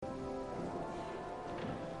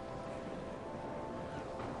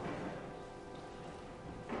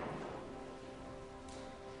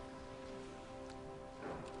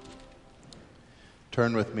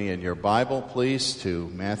Turn with me in your Bible, please, to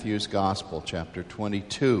Matthew's Gospel, chapter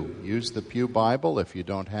 22. Use the Pew Bible if you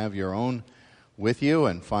don't have your own with you,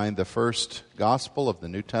 and find the first Gospel of the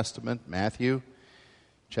New Testament, Matthew,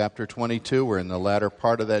 chapter 22. We're in the latter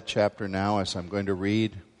part of that chapter now, as I'm going to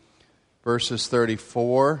read verses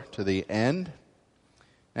 34 to the end.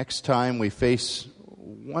 Next time we face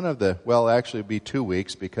one of the, actually it'll be 2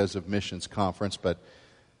 weeks because of missions conference, but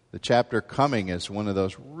the chapter coming is one of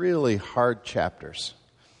those really hard chapters.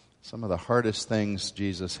 Some of the hardest things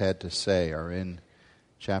Jesus had to say are in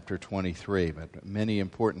chapter 23, but many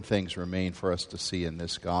important things remain for us to see in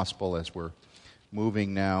this gospel as we're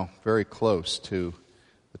moving now very close to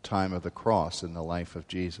the time of the cross in the life of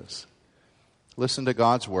Jesus. Listen to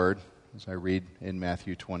God's word as I read in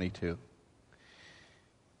Matthew 22.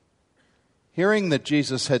 Hearing that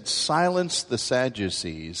Jesus had silenced the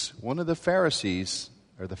Sadducees,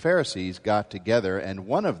 the Pharisees got together, and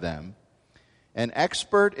one of them, an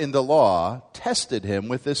expert in the law, tested him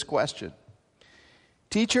with this question: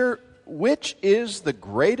 "Teacher, which is the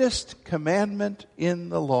greatest commandment in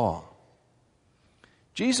the law?"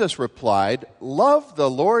 Jesus replied, "Love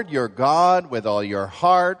the Lord your God with all your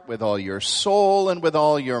heart, with all your soul, and with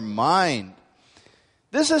all your mind.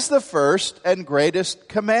 This is the first and greatest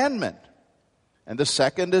commandment. And the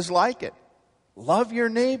second is like it. Love your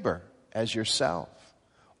neighbor as yourself.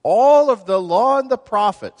 All of the law and the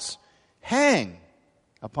prophets hang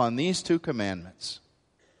upon these two commandments."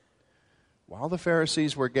 While the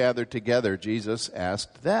Pharisees were gathered together, Jesus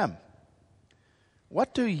asked them,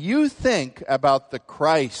 "What do you think about the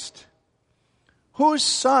Christ? Whose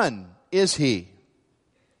son is he?"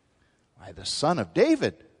 "Why, the son of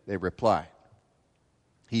David," they replied.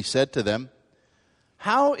 He said to them,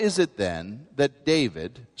 "How is it then that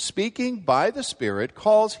David, speaking by the Spirit,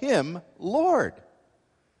 calls him Lord?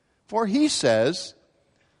 For he says,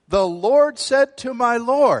 'The Lord said to my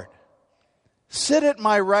Lord, sit at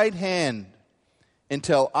my right hand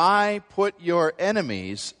until I put your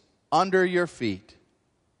enemies under your feet.'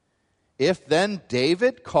 If then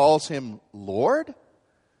David calls him Lord,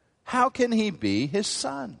 how can he be his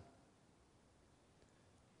son?"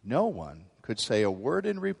 No one could say a word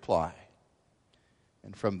in reply.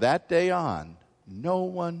 And from that day on, no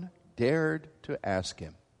one dared to ask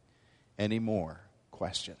him any more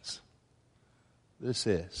questions. This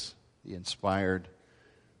is the inspired,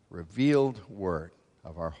 revealed word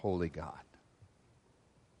of our holy God.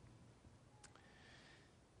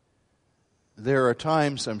 There are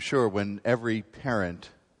times, I'm sure, when every parent,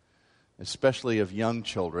 especially of young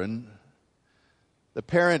children, the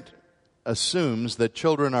parent assumes that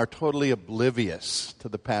children are totally oblivious to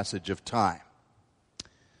the passage of time.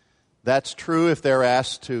 That's true if they're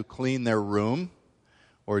asked to clean their room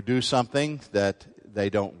or do something that they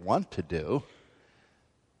don't want to do.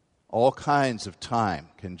 All kinds of time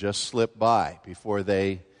can just slip by before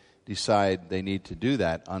they decide they need to do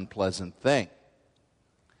that unpleasant thing.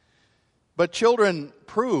 But children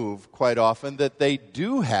prove quite often that they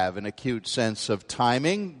do have an acute sense of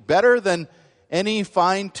timing, better than any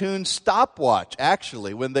fine-tuned stopwatch,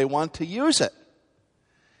 actually, when they want to use it.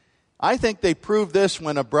 I think they prove this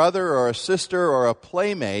when a brother or a sister or a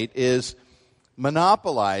playmate is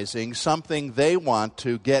monopolizing something they want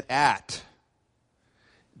to get at.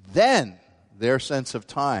 Then their sense of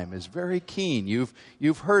time is very keen.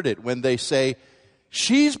 You've heard it when they say,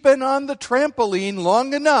 "She's been on the trampoline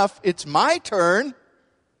long enough, it's my turn."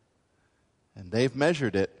 And they've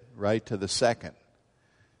measured it right to the second,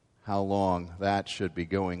 how long that should be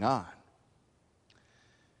going on.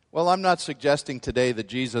 Well, I'm not suggesting today that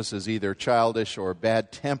Jesus is either childish or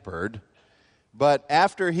bad-tempered, but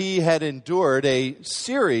after he had endured a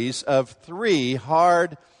series of 3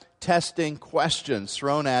 hard testing questions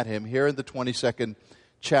thrown at him here in the 22nd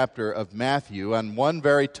chapter of Matthew, on one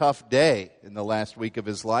very tough day in the last week of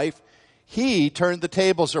his life, he turned the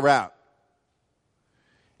tables around.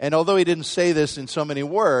 And although he didn't say this in so many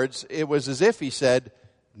words, it was as if he said,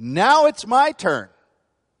 "Now it's my turn.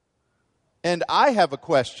 And I have a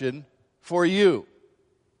question for you."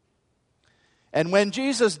 And when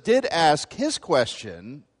Jesus did ask his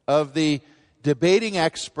question of the debating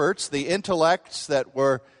experts, the intellects that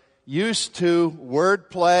were used to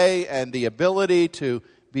wordplay and the ability to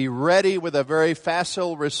be ready with a very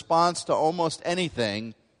facile response to almost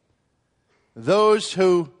anything, those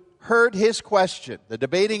who heard his question, the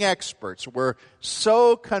debating experts, were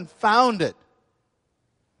so confounded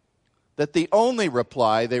that the only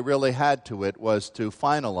reply they really had to it was to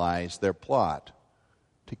finalize their plot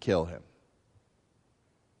to kill him.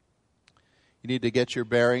 You need to get your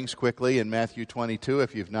bearings quickly in Matthew 22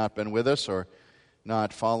 if you've not been with us or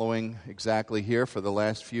not following exactly here for the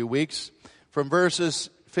last few weeks. from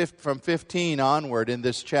 15 onward in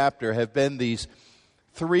this chapter have been these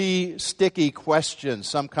three sticky questions.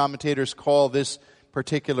 Some commentators call this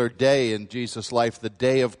particular day in Jesus' life the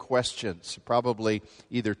day of questions, probably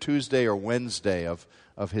either Tuesday or Wednesday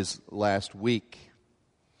of his last week.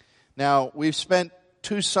 Now, we've spent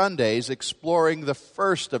 2 Sundays exploring the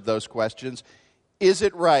first of those questions. Is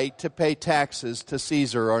it right to pay taxes to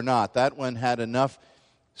Caesar or not? That one had enough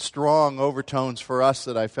strong overtones for us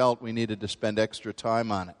that I felt we needed to spend extra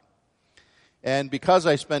time on it. And because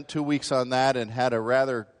I spent 2 weeks on that and had a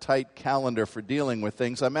rather tight calendar for dealing with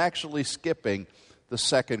things, I'm actually skipping the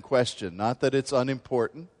second question. Not that it's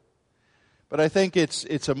unimportant, but I think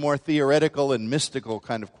it's a more theoretical and mystical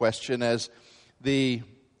kind of question, as the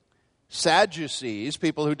Sadducees,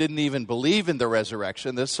 people who didn't even believe in the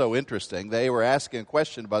resurrection, this is so interesting, they were asking a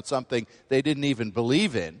question about something they didn't even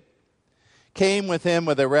believe in, came with him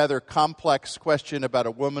with a rather complex question about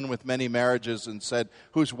a woman with many marriages and said,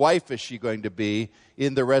 whose wife is she going to be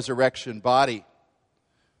in the resurrection body?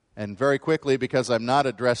 And very quickly, because I'm not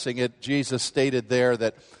addressing it, Jesus stated there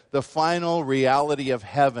that the final reality of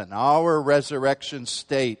heaven, our resurrection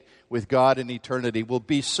state with God in eternity, will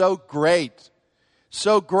be so great,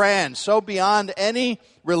 so grand, so beyond any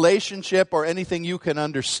relationship or anything you can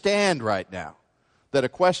understand right now, that a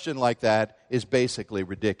question like that is basically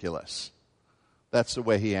ridiculous. That's the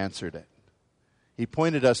way he answered it. He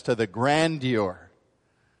pointed us to the grandeur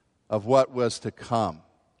of what was to come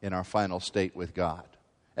in our final state with God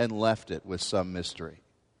and left it with some mystery.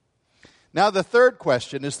 Now, the third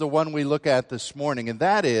question is the one we look at this morning, and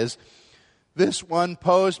that is this one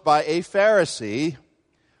posed by a Pharisee: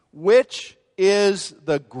 which is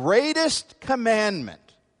the greatest commandment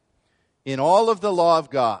in all of the law of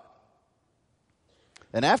God?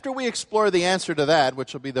 And after we explore the answer to that,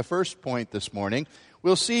 which will be the first point this morning,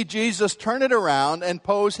 we'll see Jesus turn it around and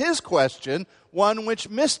pose his question, one which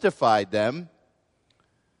mystified them,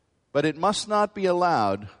 but it must not be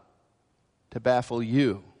allowed to baffle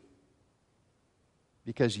you,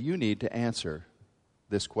 because you need to answer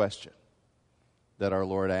this question that our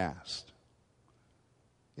Lord asked.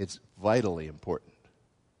 It's vitally important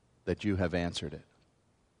that you have answered it.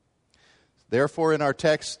 Therefore, in our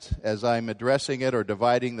text, as I'm addressing it or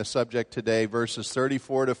dividing the subject today, verses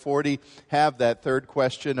 34 to 40 have that third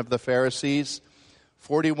question of the Pharisees.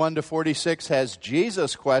 41 to 46 has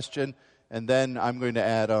Jesus' question, and then I'm going to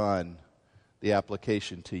add on the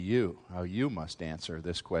application to you, how you must answer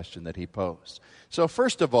this question that he posed. So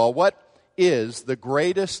first of all, what is the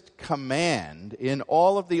greatest command in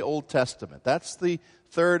all of the Old Testament? That's the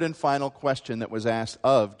third and final question that was asked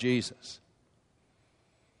of Jesus.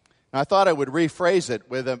 Now, I thought I would rephrase it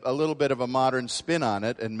with a little bit of a modern spin on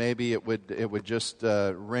it, and maybe it would just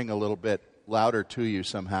ring a little bit louder to you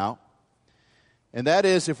somehow. And that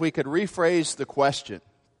is, if we could rephrase the question.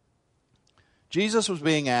 Jesus was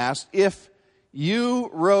being asked, if you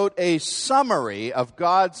wrote a summary of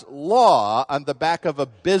God's law on the back of a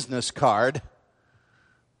business card,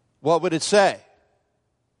 what would it say?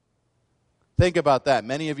 Think about that.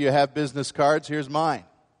 Many of you have business cards. Here's mine.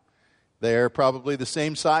 They're probably the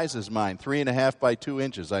same size as mine, 3.5 by 2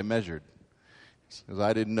 inches. I measured, because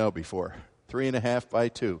I didn't know before. 3.5 by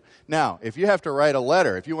 2. Now, if you have to write a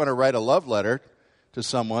letter, if you want to write a love letter to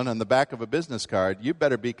someone on the back of a business card, you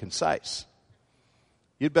better be concise.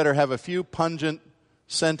 You'd better have a few pungent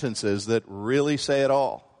sentences that really say it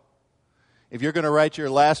all. If you're going to write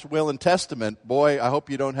your last will and testament, boy, I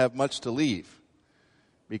hope you don't have much to leave,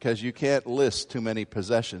 because you can't list too many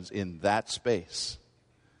possessions in that space.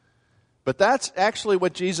 But that's actually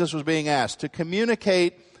what Jesus was being asked, to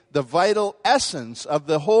communicate the vital essence of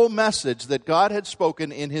the whole message that God had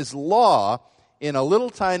spoken in his law in a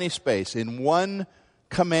little tiny space, in one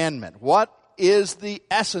commandment. What is the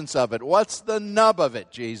essence of it? What's the nub of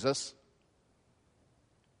it, Jesus?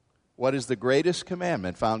 What is the greatest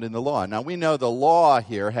commandment found in the law? Now, we know the law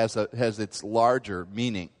here has its larger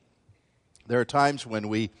meaning. There are times when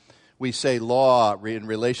we say law in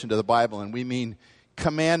relation to the Bible, and we mean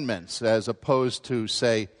commandments as opposed to,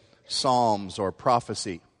 say, psalms or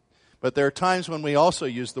prophecy. But there are times when we also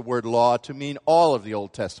use the word law to mean all of the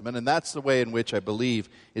Old Testament, and that's the way in which I believe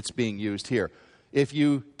it's being used here. If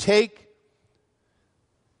you take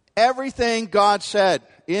everything God said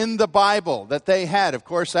in the Bible that they had, of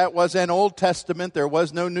course that was an Old Testament, there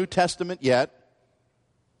was no New Testament yet.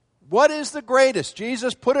 What is the greatest?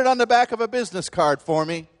 Jesus, put it on the back of a business card for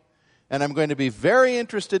me, and I'm going to be very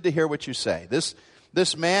interested to hear what you say.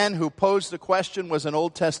 This man who posed the question was an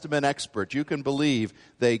Old Testament expert. You can believe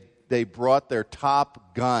they brought their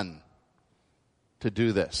top gun to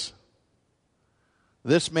do this.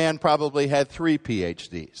 This man probably had 3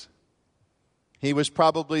 PhDs. He was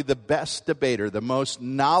probably the best debater, the most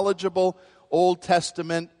knowledgeable Old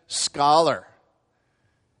Testament scholar.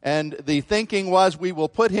 And the thinking was, we will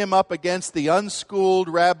put him up against the unschooled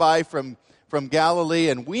rabbi from Galilee,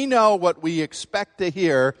 and we know what we expect to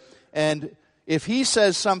hear, and if he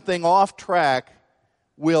says something off track,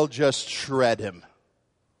 we'll just shred him.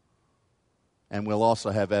 And we'll also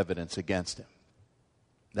have evidence against him.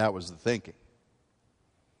 That was the thinking.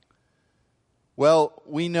 Well,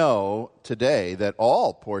 we know today that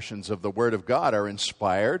all portions of the Word of God are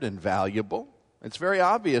inspired and valuable. It's very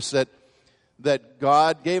obvious that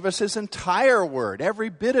God gave us His entire Word, every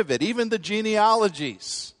bit of it, even the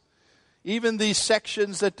genealogies, even the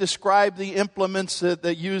sections that describe the implements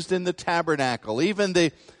that used in the tabernacle, even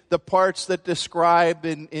the parts that describe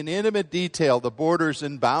in intimate detail the borders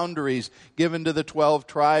and boundaries given to the 12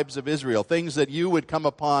 tribes of Israel, things that you would come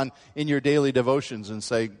upon in your daily devotions and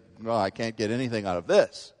say, well, I can't get anything out of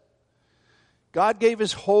this. God gave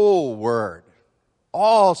His whole Word.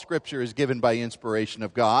 All Scripture is given by inspiration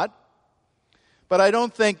of God. But I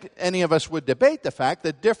don't think any of us would debate the fact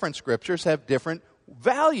that different Scriptures have different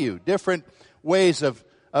value, different ways of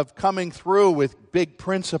coming through with big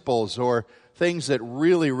principles or things that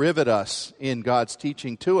really rivet us in God's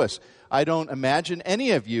teaching to us. I don't imagine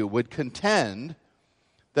any of you would contend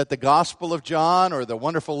that the Gospel of John or the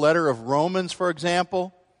wonderful letter of Romans, for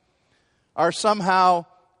example, are somehow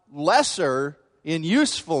lesser in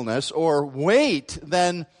usefulness or weight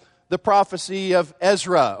than the prophecy of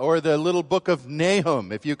Ezra or the little book of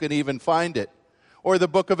Nahum, if you can even find it, or the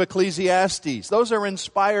book of Ecclesiastes. Those are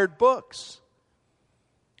inspired books,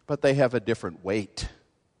 but they have a different weight.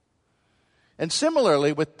 And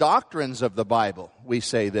similarly, with doctrines of the Bible, we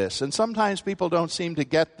say this, and sometimes people don't seem to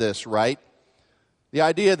get this right. The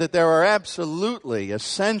idea that there are absolutely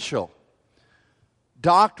essential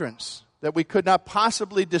doctrines that we could not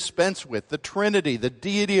possibly dispense with, the Trinity, the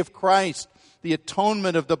deity of Christ, the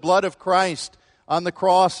atonement of the blood of Christ on the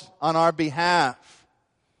cross on our behalf.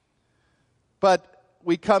 But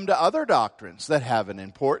we come to other doctrines that have an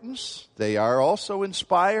importance. They are also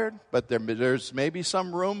inspired, but there's maybe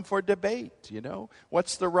some room for debate,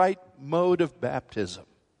 What's the right mode of baptism?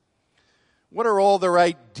 What are all the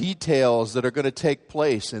right details that are going to take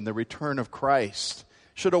place in the return of Christ?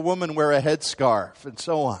 Should a woman wear a headscarf? And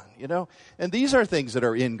so on, And these are things that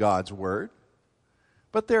are in God's Word,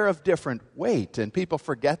 but they're of different weight, and people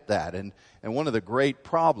forget that. And one of the great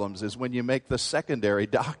problems is when you make the secondary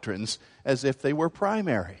doctrines as if they were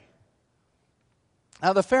primary.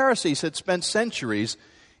 Now, the Pharisees had spent centuries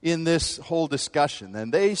in this whole discussion,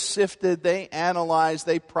 and they sifted, they analyzed,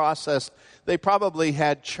 they processed. They probably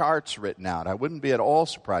had charts written out. I wouldn't be at all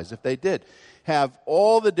surprised if they did have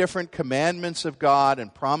all the different commandments of God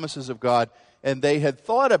and promises of God, and they had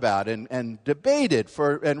thought about and debated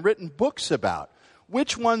and written books about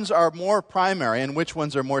which ones are more primary and which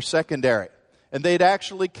ones are more secondary. And they'd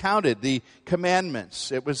actually counted the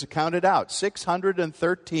commandments. It was counted out.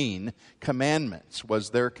 613 commandments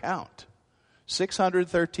was their count.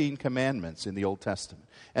 613 commandments in the Old Testament.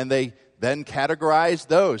 And they then categorized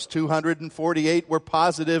those. 248 were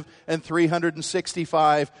positive and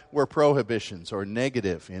 365 were prohibitions or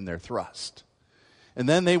negative in their thrust. And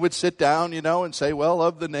then they would sit down, and say, well,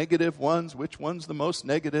 of the negative ones, which one's the most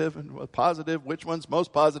negative? And positive, which one's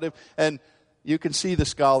most positive? And you can see the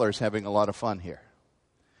scholars having a lot of fun here.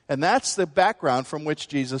 And that's the background from which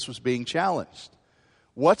Jesus was being challenged.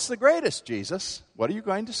 What's the greatest, Jesus? What are you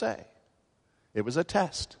going to say? It was a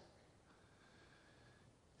test.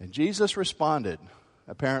 And Jesus responded,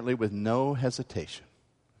 apparently with no hesitation.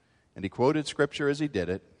 And he quoted Scripture as he did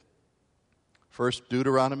it. First,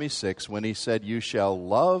 Deuteronomy 6, when he said, you shall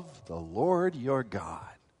love the Lord your God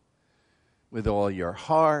with all your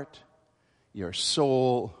heart, your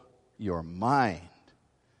soul, your mind.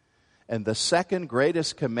 And the second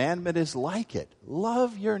greatest commandment is like it.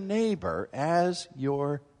 Love your neighbor as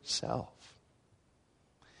yourself.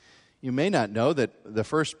 You may not know that the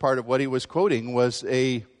first part of what he was quoting was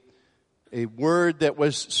a word that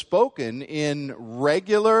was spoken in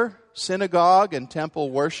regular synagogue and temple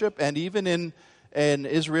worship, and even in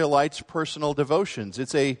Israelites' personal devotions.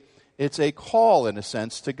 It's a call, in a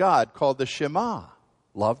sense, to God called the Shema.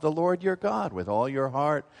 Love the Lord your God with all your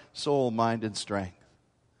heart, soul, mind, and strength.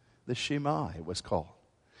 The Shema, it was called.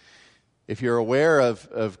 If you're aware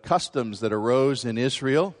of customs that arose in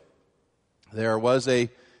Israel, there was a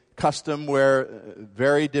custom where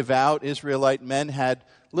very devout Israelite men had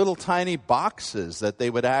little tiny boxes that they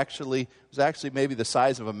would actually, it was actually maybe the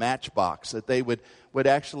size of a matchbox, that they would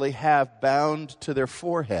actually have bound to their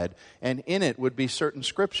forehead, and in it would be certain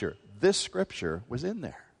scripture. This scripture was in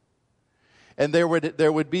there. And there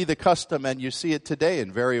would be the custom, and you see it today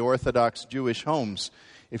in very Orthodox Jewish homes.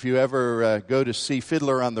 If you ever go to see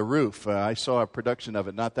Fiddler on the Roof, I saw a production of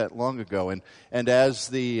it not that long ago. And as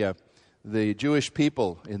the Jewish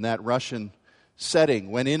people in that Russian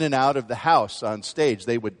setting went in and out of the house on stage,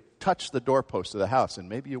 they would touch the doorpost of the house. And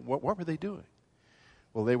maybe, what were they doing?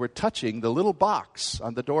 Well, they were touching the little box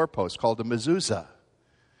on the doorpost called a mezuzah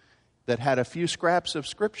that had a few scraps of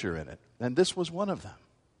Scripture in it. And this was one of them.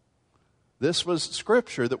 This was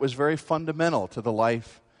Scripture that was very fundamental to the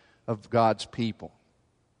life of God's people.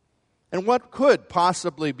 And what could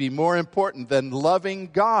possibly be more important than loving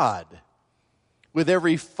God with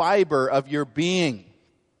every fiber of your being?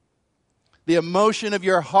 The emotion of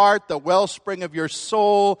your heart, the wellspring of your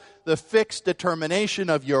soul, the fixed determination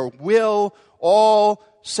of your will, all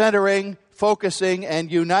centering, focusing,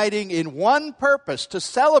 and uniting in one purpose: to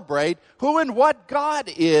celebrate who and what God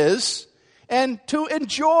is, and to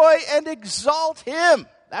enjoy and exalt Him.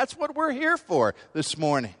 That's what we're here for this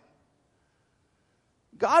morning.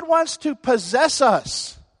 God wants to possess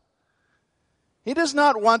us. He does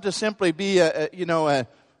not want to simply be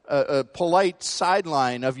a polite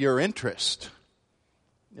sideline of your interest.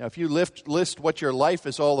 You know, if you list what your life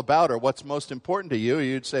is all about or what's most important to you,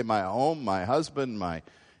 you'd say my home, my husband, my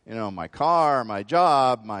car, my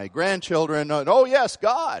job, my grandchildren. Oh yes,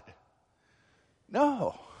 God.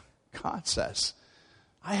 No. God says,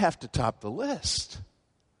 I have to top the list.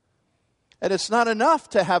 And it's not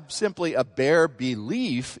enough to have simply a bare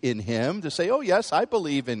belief in Him, to say, oh yes, I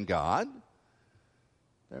believe in God.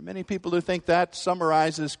 There are many people who think that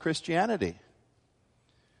summarizes Christianity.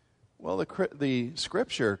 Well, the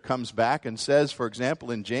Scripture comes back and says, for example,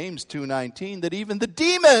 in James 2:19, that even the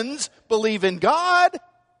demons believe in God.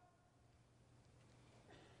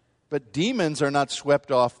 But demons are not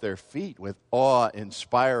swept off their feet with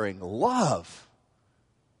awe-inspiring love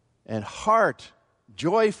and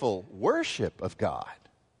heart-joyful worship of God.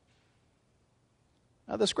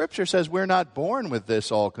 Now, the Scripture says we're not born with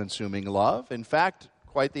this all-consuming love. In fact,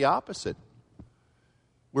 quite the opposite.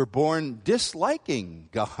 We're born disliking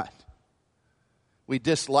God. We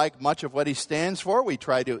dislike much of what He stands for. We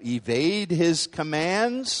try to evade His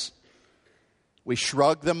commands. We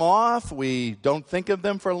shrug them off. We don't think of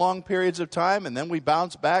them for long periods of time, and then we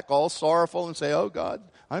bounce back all sorrowful and say, oh God,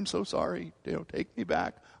 I'm so sorry. Take me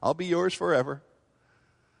back. I'll be yours forever.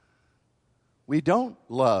 We don't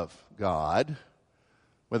love God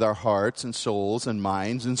with our hearts and souls and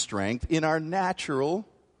minds and strength in our natural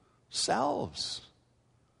selves.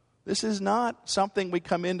 This is not something we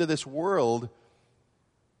come into this world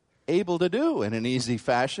able to do in an easy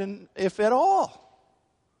fashion, if at all.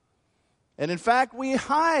 And in fact, we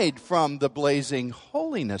hide from the blazing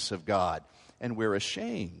holiness of God, and we're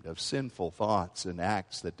ashamed of sinful thoughts and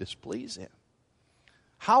acts that displease Him.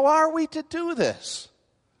 How are we to do this?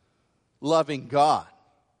 Loving God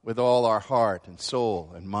with all our heart and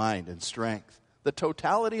soul and mind and strength, the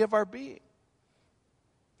totality of our being.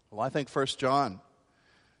 Well, I think 1 John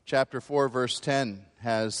chapter 4, verse 10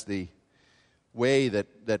 has the way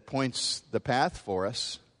that points the path for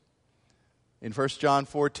us. In 1 John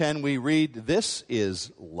 4:10 we read, this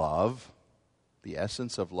is love, the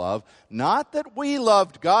essence of love. Not that we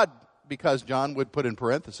loved God, because John would put in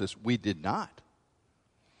parenthesis, we did not.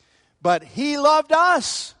 But He loved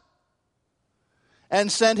us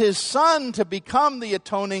and sent His Son to become the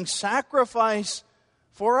atoning sacrifice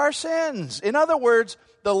for our sins. In other words,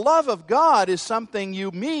 the love of God is something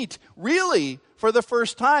you meet really for the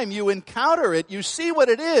first time. You encounter it. You see what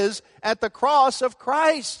it is at the cross of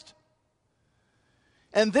Christ.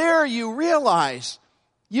 And there you realize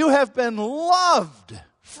you have been loved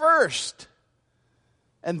first.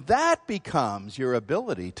 And that becomes your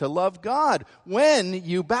ability to love God. When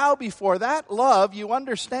you bow before that love, you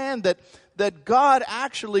understand that God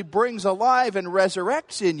actually brings alive and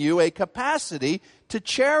resurrects in you a capacity to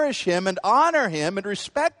cherish Him and honor Him and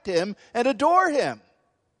respect Him and adore Him.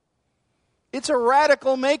 It's a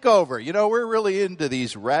radical makeover. You know, we're really into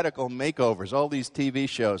these radical makeovers, all these TV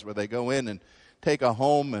shows where they go in and take a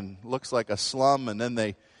home and looks like a slum, and then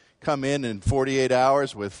they come in 48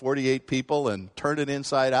 hours with 48 people and turn it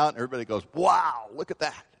inside out, and everybody goes, wow, look at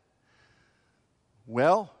that.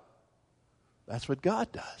 Well, that's what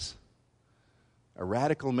God does. A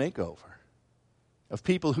radical makeover of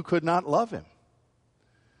people who could not love Him,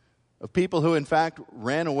 of people who in fact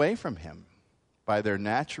ran away from Him by their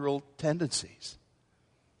natural tendencies,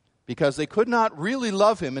 because they could not really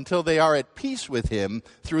love Him until they are at peace with Him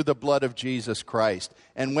through the blood of Jesus Christ.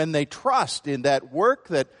 And when they trust in that work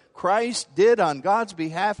that Christ did on God's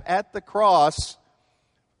behalf at the cross,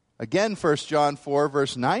 again 1 John 4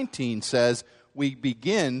 verse 19 says, we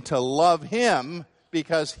begin to love Him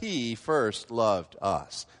because He first loved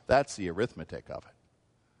us. That's the arithmetic of it.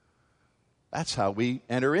 That's how we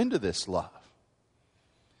enter into this love.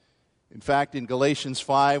 In fact, in Galatians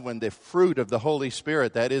 5, when the fruit of the Holy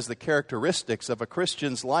Spirit, that is the characteristics of a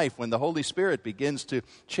Christian's life, when the Holy Spirit begins to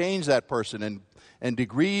change that person and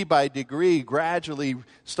degree by degree gradually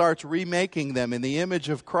starts remaking them in the image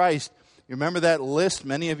of Christ. You remember that list?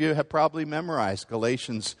 Many of you have probably memorized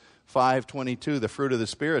Galatians 5:22, the fruit of the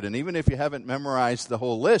Spirit. And even if you haven't memorized the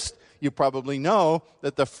whole list, you probably know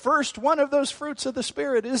that the first one of those fruits of the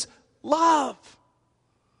Spirit is love.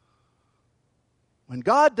 When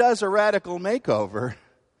God does a radical makeover,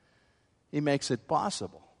 He makes it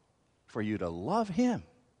possible for you to love Him.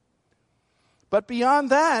 But beyond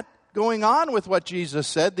that, going on with what Jesus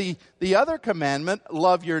said, the other commandment,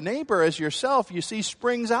 love your neighbor as yourself, you see,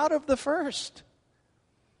 springs out of the first.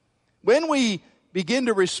 When we begin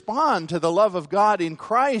to respond to the love of God in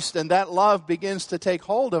Christ, and that love begins to take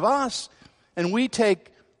hold of us, and we take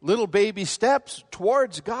little baby steps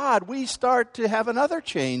towards God, we start to have another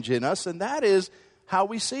change in us, and that is how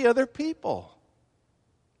we see other people.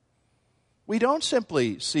 We don't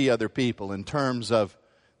simply see other people in terms of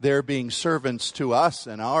their being servants to us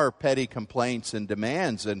and our petty complaints and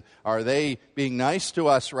demands, and are they being nice to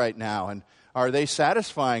us right now, and are they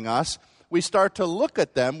satisfying us? We start to look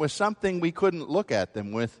at them with something we couldn't look at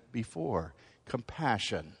them with before: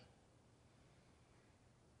 compassion.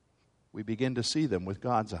 We begin to see them with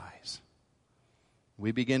God's eyes.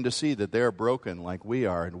 We begin to see that they're broken like we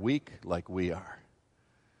are and weak like we are.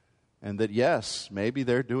 And that, yes, maybe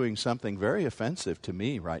they're doing something very offensive to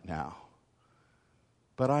me right now.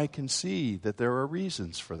 But I can see that there are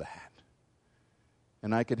reasons for that.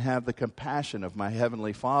 And I can have the compassion of my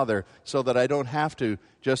Heavenly Father so that I don't have to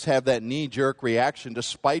just have that knee-jerk reaction to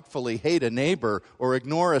spitefully hate a neighbor or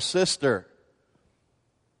ignore a sister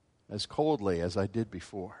as coldly as I did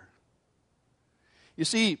before. You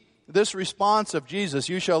see, this response of Jesus,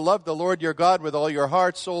 you shall love the Lord your God with all your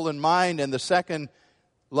heart, soul, and mind, and the second,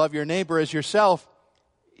 love your neighbor as yourself,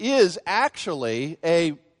 is actually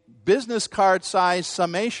a business card-sized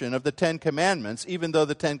summation of the Ten Commandments, even though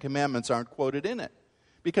the Ten Commandments aren't quoted in it.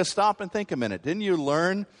 Because stop and think a minute. Didn't you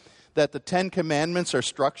learn that the Ten Commandments are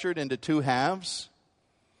structured into two halves?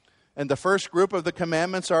 And the first group of the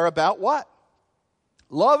commandments are about what?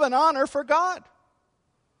 Love and honor for God.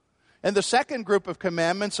 And the second group of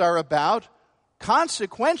commandments are about,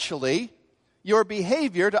 consequentially, your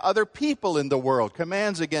behavior to other people in the world.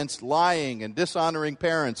 Commands against lying and dishonoring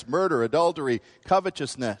parents, murder, adultery,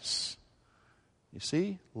 covetousness. You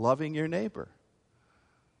see, loving your neighbor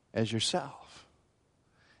as yourself.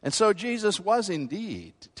 And so Jesus was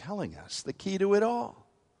indeed telling us the key to it all.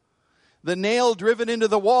 The nail driven into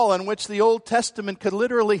the wall on which the Old Testament could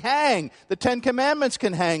literally hang. The Ten Commandments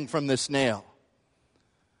can hang from this nail.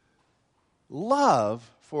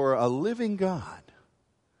 Love for a living God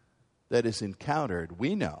that is encountered,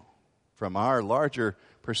 we know, from our larger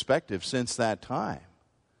perspective since that time,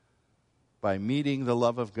 by meeting the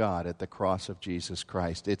love of God at the cross of Jesus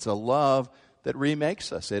Christ. It's a love that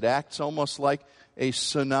remakes us. It acts almost like a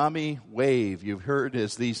tsunami wave. You've heard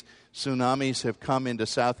as these tsunamis have come into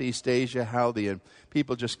Southeast Asia, how the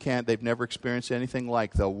people just can't, they've never experienced anything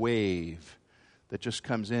like the wave that just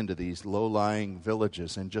comes into these low-lying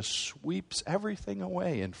villages and just sweeps everything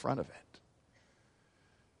away in front of it.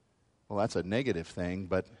 Well, that's a negative thing,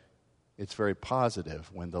 but it's very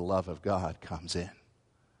positive when the love of God comes in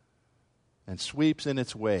and sweeps in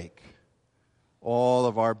its wake all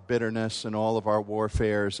of our bitterness and all of our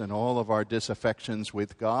warfares and all of our disaffections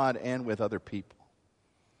with God and with other people,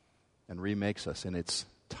 and remakes us in its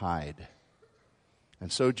tide.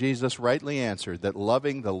 And so Jesus rightly answered that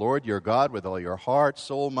loving the Lord your God with all your heart,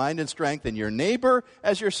 soul, mind, and strength, and your neighbor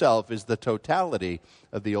as yourself is the totality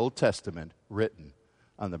of the Old Testament written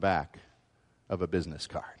on the back of a business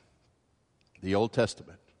card. The Old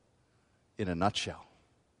Testament in a nutshell.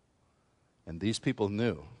 And these people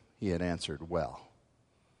knew he had answered well.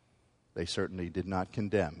 They certainly did not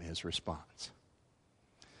condemn his response.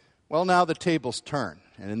 Well, now the tables turn.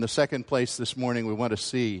 And in the second place this morning, we want to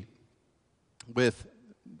see, with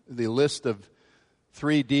the list of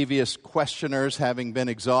 3 devious questioners having been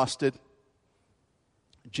exhausted,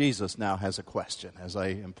 Jesus now has a question, as I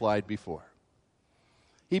implied before.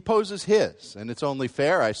 He poses his, and it's only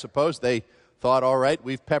fair, I suppose. They thought, all right,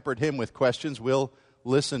 we've peppered him with questions, we'll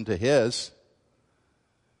listen to his.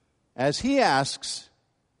 As he asks,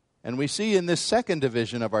 and we see in this second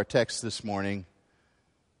division of our text this morning,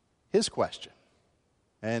 his question.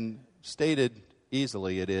 And stated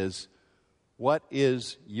easily, it is, what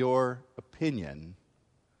is your opinion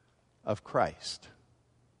of Christ?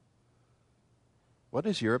 What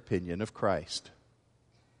is your opinion of Christ?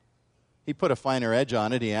 He put a finer edge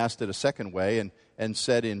on it. He asked it a second way and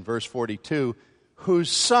said in verse 42,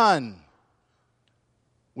 whose son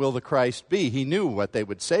will the Christ be? He knew what they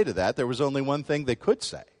would say to that. There was only one thing they could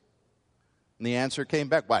say. And the answer came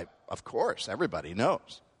back, why, of course, everybody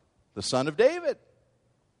knows. The Son of David.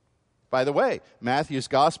 By the way, Matthew's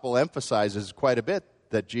gospel emphasizes quite a bit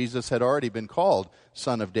that Jesus had already been called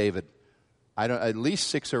Son of David at least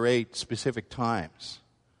 6 or 8 specific times.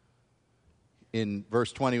 In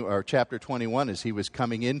verse 20 or chapter 21, as he was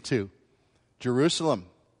coming into Jerusalem,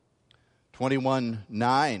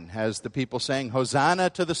 21:9 has the people saying, Hosanna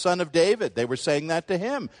to the Son of David. They were saying that to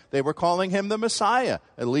him. They were calling him the Messiah.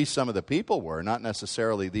 At least some of the people were, not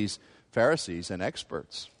necessarily these Pharisees and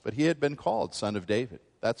experts. But he had been called Son of David.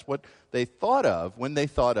 That's what they thought of when they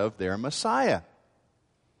thought of their Messiah.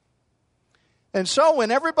 And so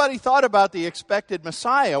when everybody thought about the expected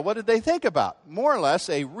Messiah, what did they think about? More or less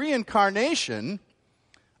a reincarnation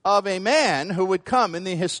of a man who would come in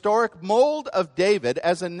the historic mold of David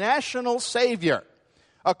as a national savior,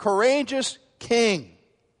 a courageous king,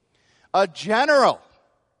 a general.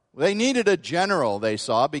 They needed a general, they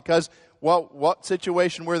saw, because what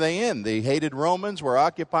situation were they in? The hated Romans were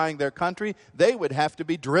occupying their country. They would have to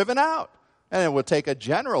be driven out. And it would take a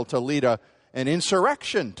general to lead an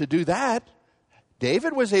insurrection to do that.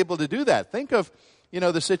 David was able to do that. Think of,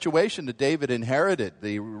 the situation that David inherited.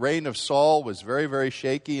 The reign of Saul was very, very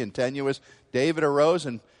shaky and tenuous. David arose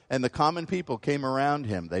and the common people came around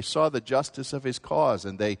him. They saw the justice of his cause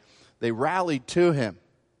and they rallied to him.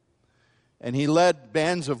 And he led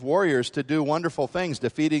bands of warriors to do wonderful things,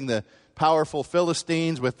 defeating the powerful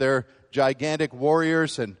Philistines with their gigantic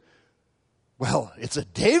warriors. And, well, it's a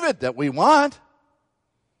David that we want.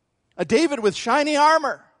 A David with shiny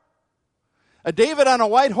armor. A David on a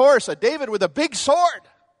white horse, a David with a big sword.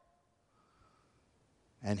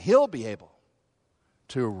 And he'll be able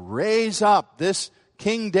to raise up this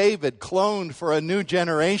King David cloned for a new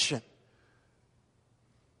generation.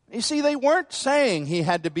 You see, they weren't saying he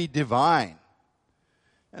had to be divine.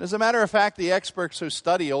 And as a matter of fact, the experts who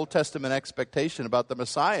study Old Testament expectation about the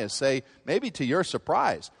Messiah say, maybe to your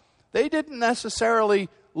surprise, they didn't necessarily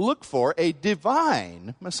look for a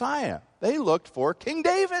divine Messiah. They looked for King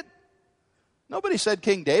David. Nobody said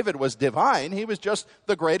King David was divine. He was just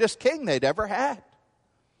the greatest king they'd ever had.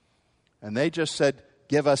 And they just said,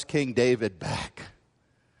 give us King David back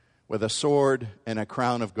with a sword and a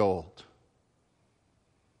crown of gold.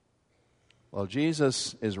 Well,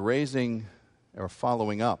 Jesus is raising or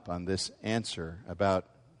following up on this answer about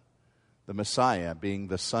the Messiah being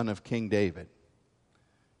the son of King David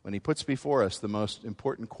when he puts before us the most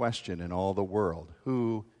important question in all the world.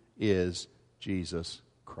 Who is Jesus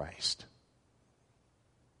Christ?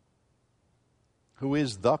 Who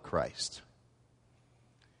is the Christ?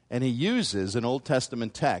 And he uses an Old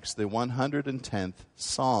Testament text, the 110th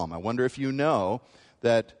Psalm. I wonder if you know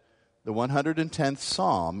that the 110th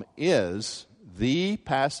Psalm is the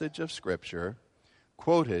passage of Scripture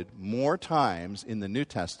quoted more times in the New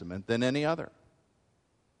Testament than any other.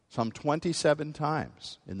 Some 27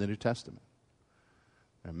 times in the New Testament.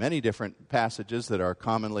 There are many different passages that are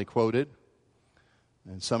commonly quoted,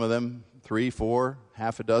 and some of them 3, 4,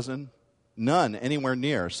 half a dozen. None anywhere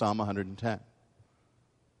near Psalm 110.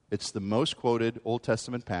 It's the most quoted Old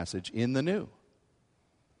Testament passage in the New.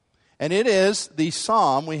 And it is the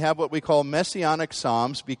psalm, we have what we call messianic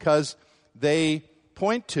psalms because they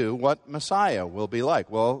point to what Messiah will be like.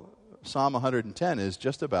 Well, Psalm 110 is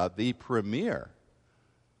just about the premier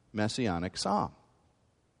messianic psalm.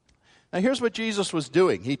 Now here's what Jesus was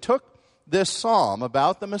doing. He took this psalm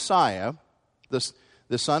about the Messiah,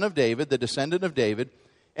 the son of David, the descendant of David,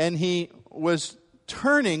 and he was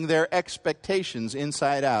turning their expectations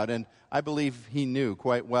inside out. And I believe he knew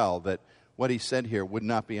quite well that what he said here would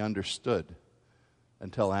not be understood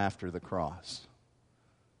until after the cross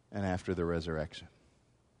and after the resurrection.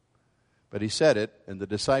 But he said it, and the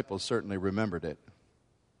disciples certainly remembered it.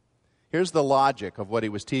 Here's the logic of what he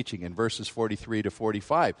was teaching in verses 43 to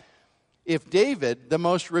 45. If David, the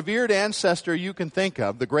most revered ancestor you can think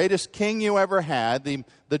of, the greatest king you ever had,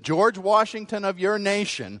 the George Washington of your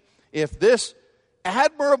nation, if this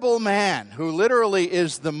admirable man, who literally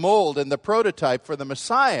is the mold and the prototype for the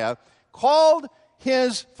Messiah, called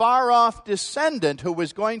his far-off descendant who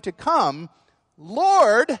was going to come,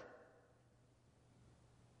 Lord,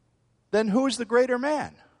 then who's the greater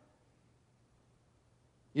man?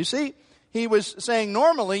 You see, he was saying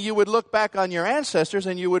normally you would look back on your ancestors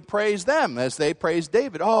and you would praise them as they praised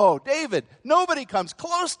David. Oh, David, nobody comes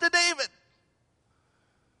close to David.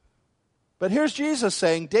 But here's Jesus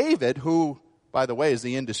saying, David, who, by the way, is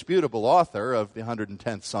the indisputable author of the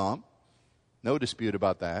 110th Psalm, no dispute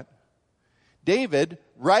about that. David,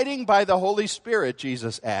 writing by the Holy Spirit,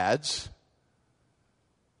 Jesus adds,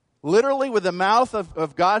 literally with the mouth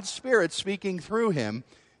of God's Spirit speaking through him,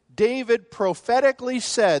 David prophetically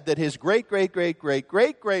said that his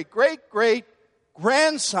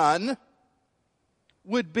great-great-great-great-great-great-great-grandson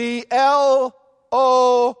would be L-O-R-D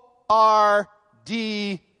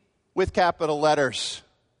with capital letters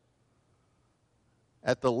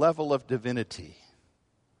at the level of divinity.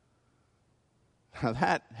 Now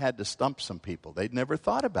that had to stump some people. They'd never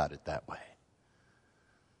thought about it that way.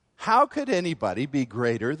 How could anybody be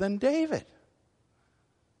greater than David?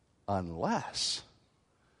 Unless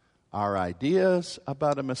our ideas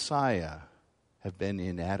about a Messiah have been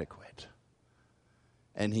inadequate.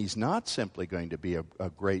 And he's not simply going to be a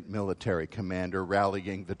great military commander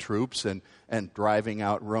rallying the troops and driving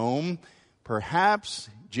out Rome. Perhaps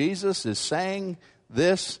Jesus is saying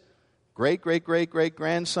this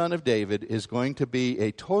great-great-great-great-grandson of David is going to be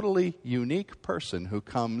a totally unique person who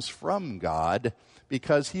comes from God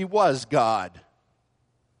because he was God.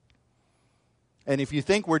 And if you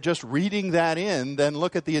think we're just reading that in, then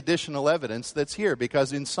look at the additional evidence that's here.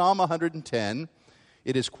 Because in Psalm 110,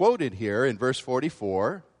 it is quoted here in verse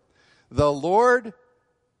 44, the Lord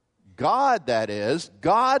God, that is,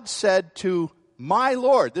 God said to my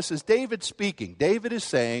Lord, this is David speaking. David is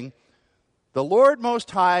saying, the Lord Most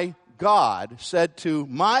High God said to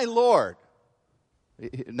my Lord,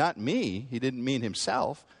 not me, he didn't mean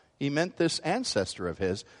himself, he meant this ancestor of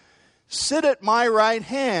his, sit at my right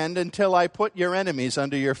hand until I put your enemies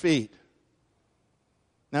under your feet.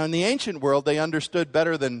 Now, in the ancient world, they understood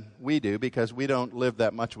better than we do because we don't live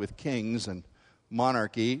that much with kings and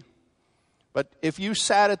monarchy. But if you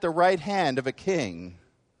sat at the right hand of a king,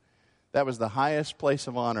 that was the highest place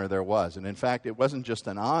of honor there was. And in fact, it wasn't just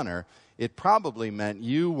an honor. It probably meant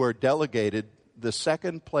you were delegated the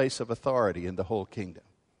second place of authority in the whole kingdom.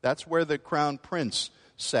 That's where the crown prince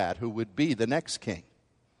sat, who would be the next king.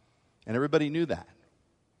 And everybody knew that.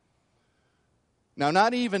 Now,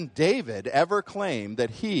 not even David ever claimed that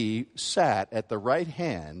he sat at the right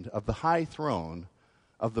hand of the high throne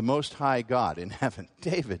of the Most High God in heaven.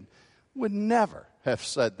 David would never have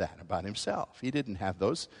said that about himself. He didn't have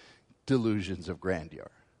those delusions of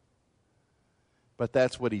grandeur. But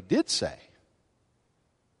that's what he did say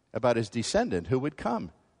about his descendant who would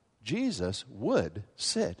come. Jesus would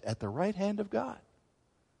sit at the right hand of God.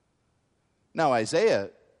 Now, Isaiah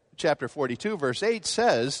chapter 42, verse 8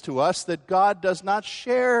 says to us that God does not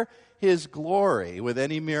share his glory with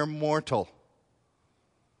any mere mortal.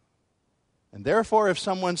 And therefore, if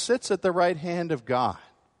someone sits at the right hand of God,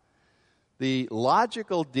 the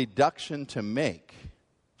logical deduction to make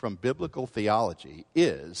from biblical theology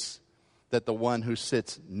is that the one who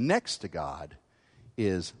sits next to God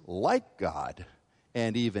is like God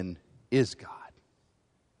and even is God.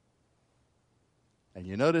 And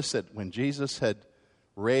you notice that when Jesus had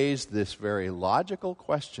raised this very logical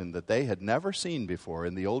question that they had never seen before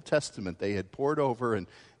in the Old Testament, they had pored over and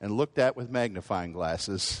looked at with magnifying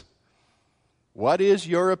glasses. What is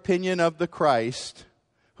your opinion of the Christ?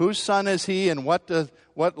 Whose son is he, and what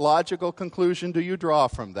logical conclusion do you draw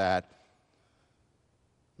from that?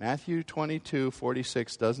 Matthew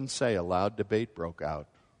 22:46 doesn't say a loud debate broke out.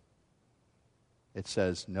 It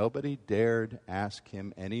says nobody dared ask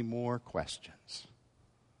him any more questions.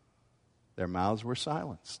 Their mouths were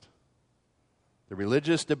silenced. The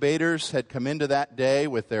religious debaters had come into that day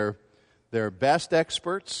with their best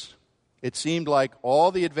experts. It seemed like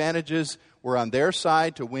all the advantages were on their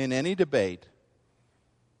side to win any debate.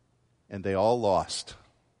 And they all lost.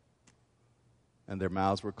 And their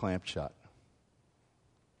mouths were clamped shut.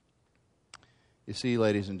 You see,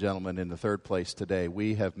 ladies and gentlemen, in the third place today,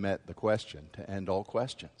 we have met the question to end all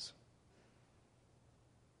questions.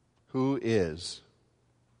 Who is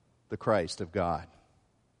the Christ of God?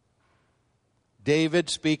 David,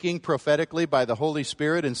 speaking prophetically by the Holy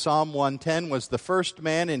Spirit in Psalm 110, was the first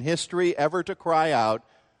man in history ever to cry out,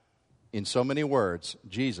 in so many words,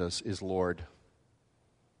 Jesus is Lord.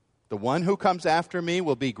 The one who comes after me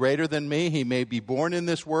will be greater than me. He may be born in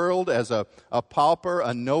this world as a pauper,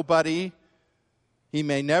 a nobody. He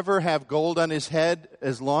may never have gold on his head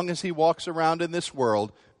as long as he walks around in this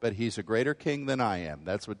world, but he's a greater king than I am.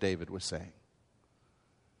 That's what David was saying.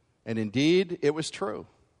 And indeed, it was true.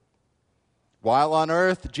 While on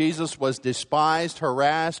earth, Jesus was despised,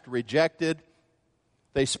 harassed, rejected.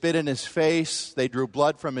 They spit in his face. They drew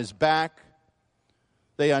blood from his back.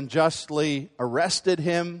 They unjustly arrested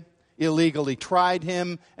him, illegally tried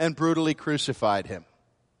him, and brutally crucified him.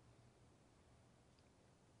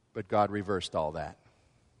 But God reversed all that.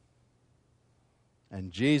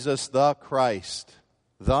 And Jesus the Christ,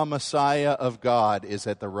 the Messiah of God, is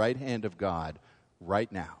at the right hand of God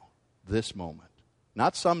right now, this moment.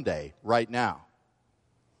 Not someday, right now.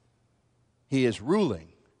 He is ruling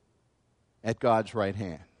at God's right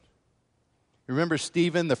hand. Remember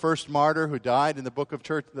Stephen, the first martyr who died in the book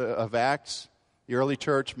of Acts, the early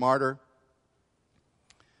church martyr?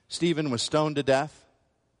 Stephen was stoned to death.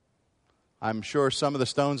 I'm sure some of the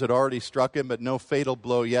stones had already struck him, but no fatal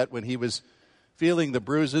blow yet. When he was feeling the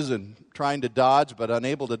bruises and trying to dodge, but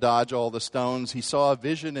unable to dodge all the stones, he saw a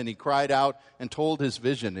vision and he cried out and told his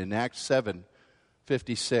vision in Acts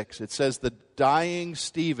 7:56. It says, the dying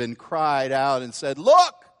Stephen cried out and said,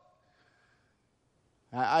 "Look!"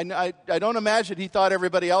 I don't imagine he thought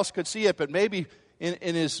everybody else could see it, but maybe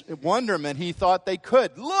in his wonderment he thought they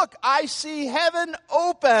could. "Look, I see heaven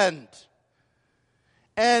opened,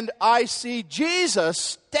 and I see Jesus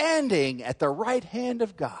standing at the right hand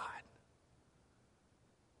of God."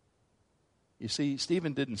 You see,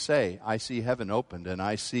 Stephen didn't say, "I see heaven opened and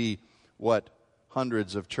I see what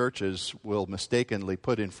hundreds of churches will mistakenly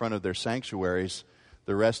put in front of their sanctuaries,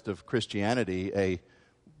 the rest of Christianity, a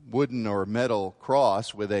wooden or metal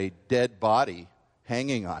cross with a dead body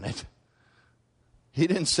hanging on it." He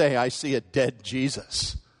didn't say, "I see a dead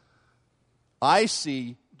Jesus." I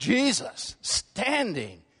see Jesus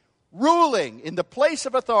standing, ruling in the place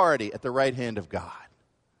of authority at the right hand of God.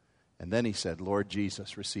 And then he said, "Lord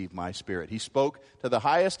Jesus, receive my spirit." He spoke to the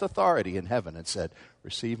highest authority in heaven and said,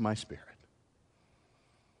 "Receive my spirit."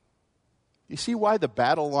 You see why the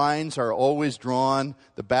battle lines are always drawn?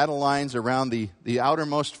 The battle lines around the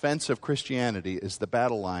outermost fence of Christianity is the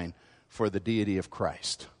battle line for the deity of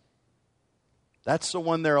Christ. That's the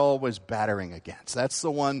one they're always battering against. That's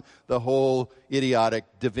the one the whole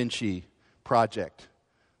idiotic Da Vinci project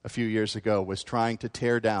a few years ago was trying to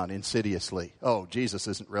tear down insidiously. Oh, Jesus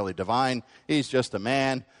isn't really divine. He's just a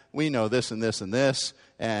man. We know this and this and this.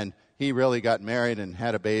 And he really got married and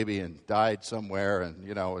had a baby and died somewhere.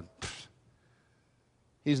 And,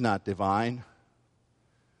 he's not divine.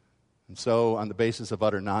 And so on the basis of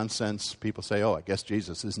utter nonsense, people say, "Oh, I guess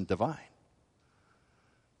Jesus isn't divine."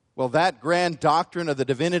 Well, that grand doctrine of the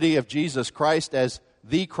divinity of Jesus Christ as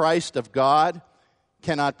the Christ of God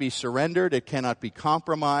cannot be surrendered. It cannot be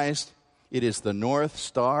compromised. It is the North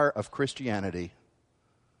Star of Christianity.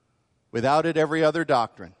 Without it, every other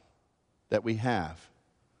doctrine that we have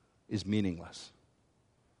is meaningless.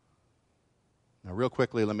 Now, real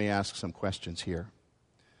quickly, let me ask some questions here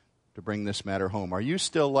to bring this matter home. Are you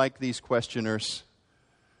still like these questioners?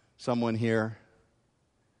 Someone here?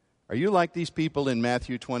 Are you like these people in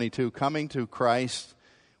Matthew 22, coming to Christ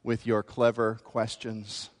with your clever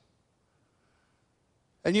questions?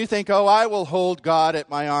 And you think, "Oh, I will hold God at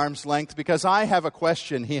my arm's length because I have a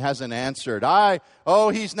question he hasn't answered.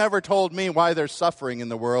 He's never told me why there's suffering in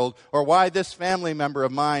the world or why this family member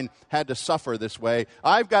of mine had to suffer this way.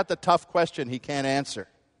 I've got the tough question he can't answer."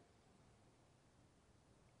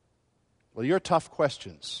 Well, your tough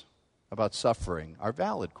questions about suffering are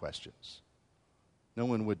valid questions. No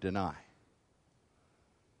one would deny.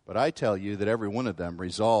 But I tell you that every one of them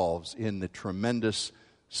resolves in the tremendous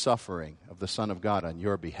suffering of the Son of God on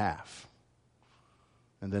your behalf.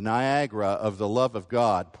 And the Niagara of the love of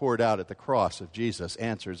God poured out at the cross of Jesus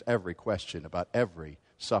answers every question about every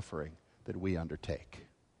suffering that we undertake.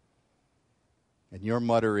 And your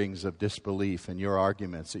mutterings of disbelief and your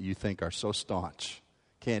arguments that you think are so staunch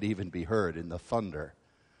can't even be heard in the thunder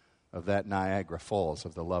of that Niagara Falls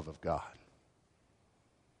of the love of God.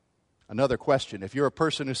 Another question. If you're a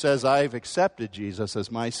person who says, "I've accepted Jesus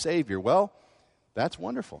as my Savior," well, that's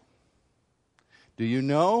wonderful. Do you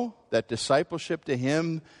know that discipleship to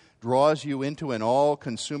Him draws you into an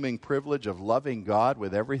all-consuming privilege of loving God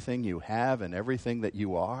with everything you have and everything that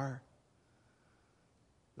you are?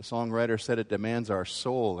 The songwriter said it demands our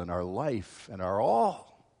soul and our life and our all.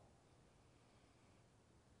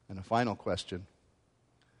 And a final question.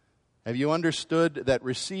 Have you understood that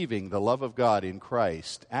receiving the love of God in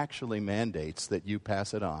Christ actually mandates that you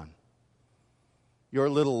pass it on? Your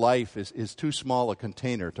little life is too small a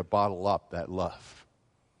container to bottle up that love.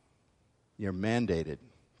 You're mandated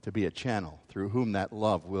to be a channel through whom that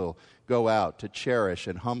love will go out to cherish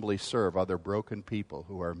and humbly serve other broken people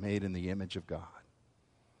who are made in the image of God.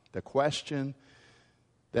 The question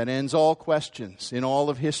that ends all questions in all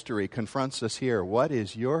of history confronts us here. What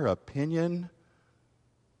is your opinion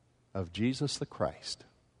of Jesus the Christ?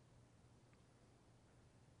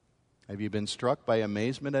 Have you been struck by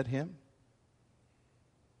amazement at Him?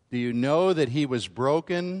 Do you know that He was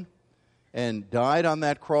broken and died on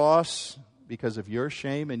that cross because of your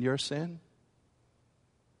shame and your sin?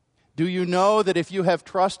 Do you know that if you have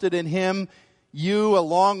trusted in him, you,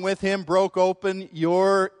 along with him, broke open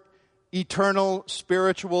your eternal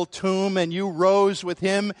spiritual tomb and you rose with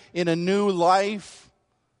him in a new life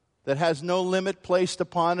that has no limit placed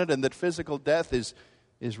upon it, and that physical death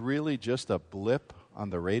is really just a blip on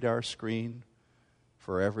the radar screen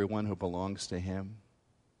for everyone who belongs to him?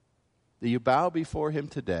 Do you bow before him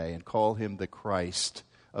today and call him the Christ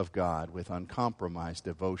of God with uncompromised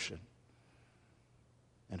devotion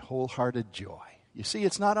and wholehearted joy? You see,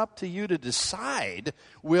 it's not up to you to decide,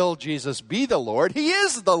 will Jesus be the Lord? He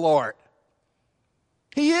is the Lord.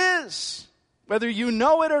 He is. Whether you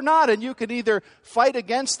know it or not, and you can either fight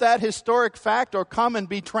against that historic fact or come and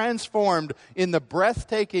be transformed in the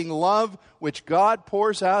breathtaking love which God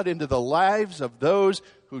pours out into the lives of those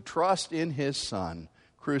who trust in his Son,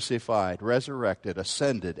 crucified, resurrected,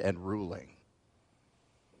 ascended, and ruling.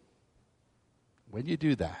 When you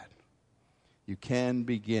do that, you can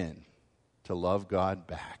begin to love God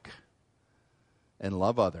back and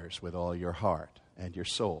love others with all your heart and your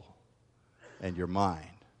soul and your mind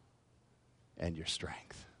and your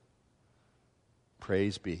strength.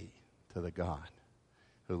 Praise be to the God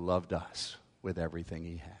who loved us with everything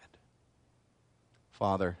he had.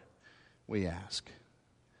 Father, we ask,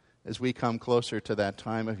 as we come closer to that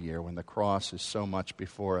time of year when the cross is so much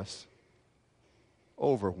before us,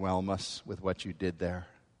 overwhelm us with what you did there.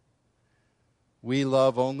 We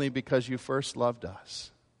love only because you first loved us.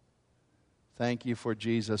 Thank you for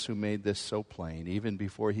Jesus who made this so plain, even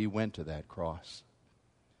before he went to that cross.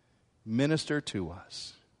 Minister to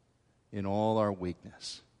us in all our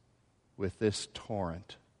weakness with this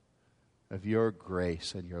torrent of your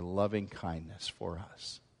grace and your loving kindness for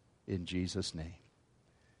us. In Jesus' name,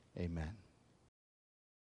 amen.